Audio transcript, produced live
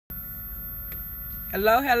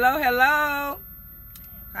Hello, hello, hello.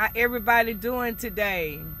 How everybody doing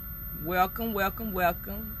today? Welcome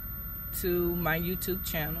to my YouTube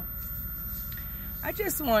channel. I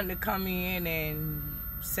just wanted to come in and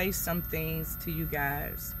say some things to you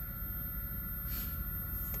guys.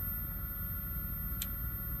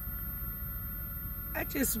 I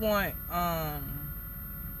just want to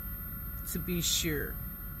be sure,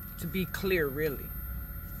 to be clear really.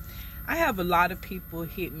 I have a lot of people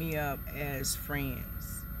hit me up as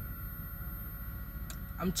friends.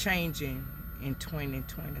 I'm changing in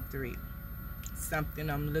 2023. Something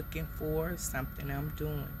I'm looking for, something I'm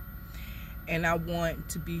doing. And I want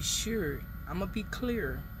to be sure, I'm going to be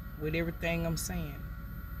clear with everything I'm saying.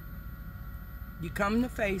 You come to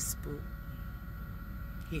Facebook,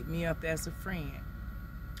 hit me up as a friend.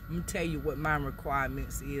 I'm going to tell you what my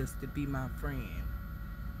requirements is to be my friend.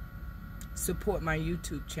 Support my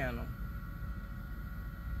YouTube channel.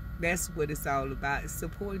 That's what it's all about.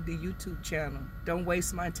 Support the YouTube channel. Don't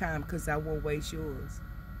waste my time because I won't waste yours.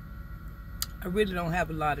 I really don't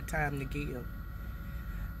have a lot of time to give.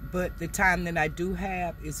 But the time that I do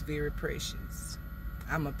have is very precious.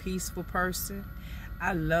 I'm a peaceful person.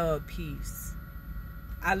 I love peace.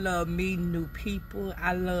 I love meeting new people.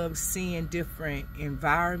 I love seeing different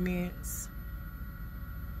environments.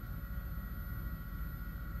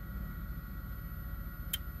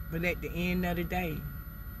 But at the end of the day,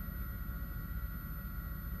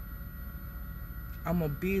 I'm a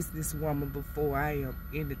businesswoman before I am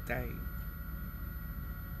anything.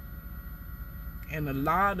 And a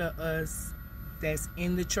lot of us that's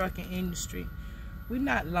in the trucking industry, we're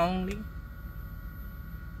not lonely.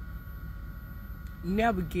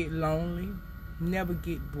 Never get lonely. Never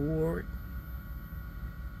get bored.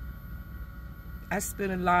 I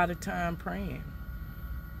spend a lot of time praying.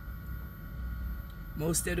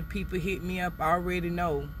 Most of the people hit me up, I already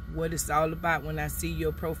know what it's all about when I see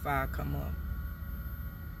your profile come up.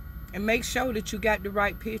 And make sure that you got the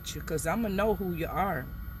right picture, because I'm going to know who you are.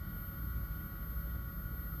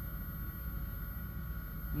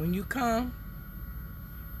 When you come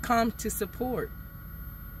to support.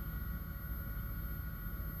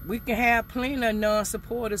 We can have plenty of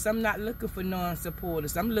non-supporters. I'm not looking for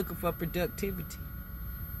non-supporters. I'm looking for productivity,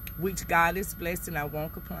 which God is blessed and I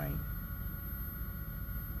won't complain.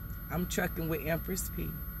 I'm trucking with Empress P.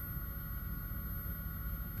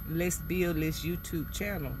 Let's build this YouTube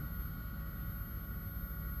channel.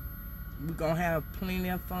 We're going to have plenty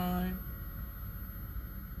of fun.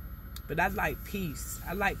 But I like peace.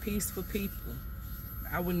 I like peaceful people.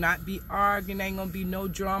 I will not be arguing. Ain't going to be no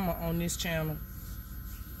drama on this channel.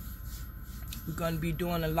 We're going to be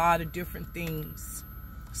doing a lot of different things.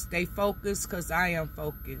 Stay focused because I am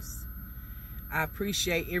focused. I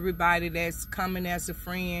appreciate everybody that's coming as a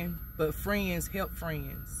friend, but friends help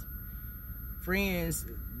friends. Friends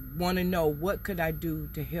want to know, what could I do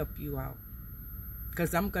to help you out?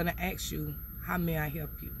 Because I'm going to ask you, how may I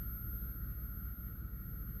help you?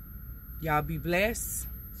 Y'all be blessed.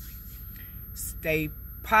 Stay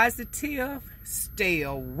positive. Stay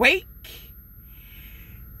awake.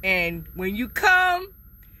 And when you come,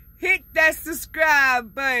 hit that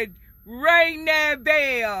subscribe button. Ring that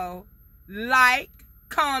bell. Like,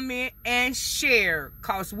 comment, and share.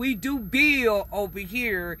 Because we do build over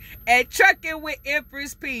here at Trucking with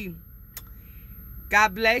Empress P.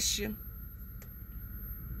 God bless you.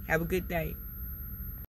 Have a good day.